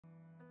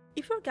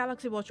If your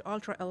Galaxy Watch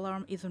Ultra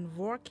alarm isn't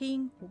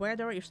working,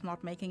 whether it's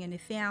not making any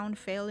sound,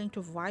 failing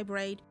to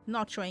vibrate,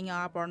 not showing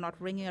up, or not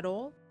ringing at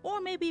all, or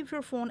maybe if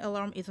your phone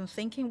alarm isn't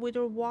syncing with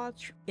your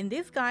watch, in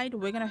this guide,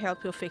 we're gonna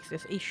help you fix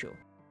this issue.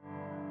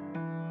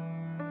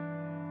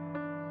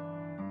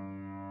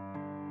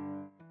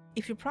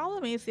 If your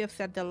problem is you've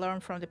set the alarm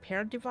from the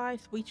paired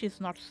device which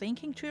is not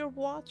syncing to your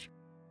watch,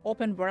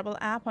 open Wearable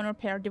app on your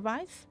paired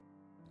device,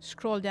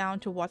 scroll down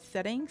to Watch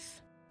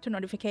Settings, to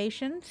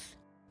Notifications,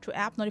 to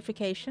App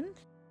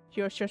Notifications,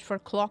 here search for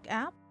Clock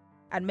app,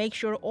 and make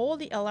sure all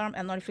the alarm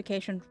and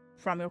notification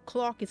from your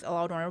clock is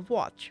allowed on your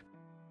watch.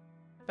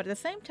 But at the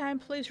same time,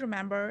 please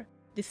remember,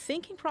 the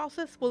syncing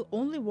process will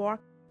only work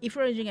if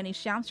you're using any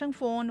Samsung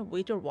phone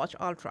with your Watch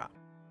Ultra.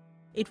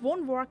 It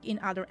won't work in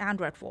other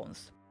Android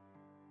phones.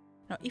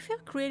 Now, if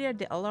you've created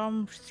the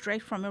alarm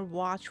straight from your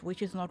watch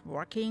which is not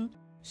working,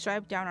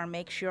 swipe down and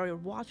make sure your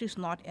watch is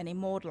not in a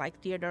mode like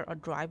theater or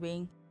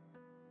driving,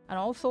 and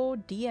also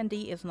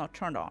D&D is not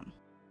turned on.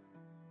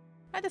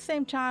 At the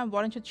same time,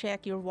 why don't you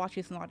check your watch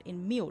is not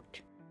in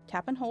mute?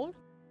 Tap and hold,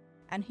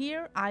 and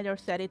here either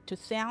set it to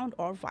sound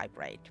or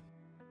vibrate.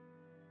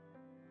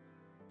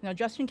 Now,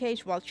 just in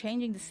case while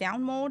changing the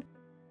sound mode,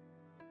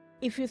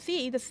 if you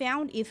see the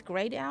sound is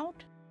grayed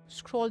out,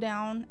 scroll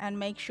down and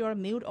make sure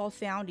mute all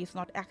sound is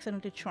not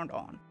accidentally turned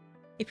on.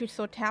 If it's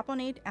so, tap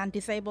on it and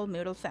disable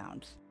mute all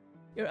sounds.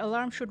 Your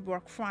alarm should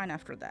work fine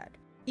after that.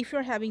 If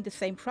you're having the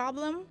same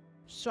problem,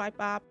 swipe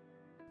up,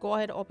 go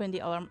ahead, open the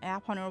alarm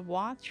app on your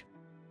watch,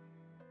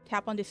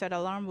 tap on the set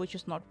alarm which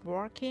is not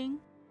working.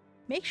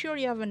 Make sure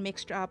you haven't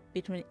mixed up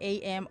between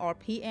AM or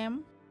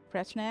PM,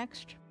 press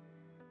next.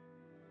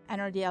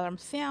 Enter the alarm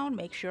sound,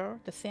 make sure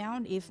the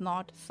sound is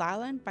not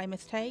silent by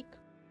mistake.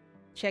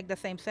 Check the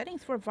same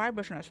settings for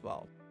vibration as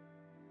well.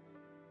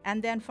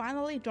 And then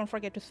finally, don't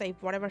forget to save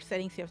whatever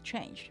settings you have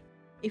changed.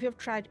 If you've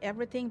tried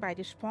everything by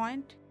this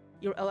point,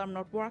 your alarm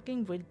not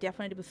working will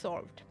definitely be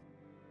solved.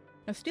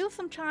 Now still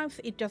sometimes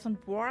it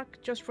doesn't work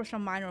just for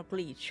some minor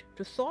glitch.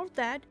 To solve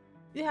that,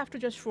 you have to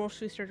just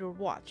force restart your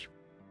watch.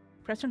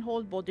 Press and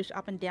hold both this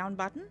up and down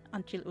button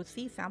until you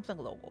see Samsung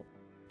logo.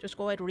 Just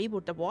go ahead and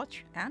reboot the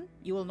watch and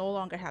you will no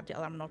longer have the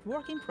alarm not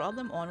working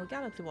problem on your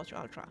Galaxy Watch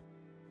Ultra.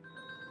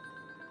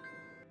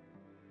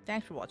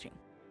 Thanks for watching.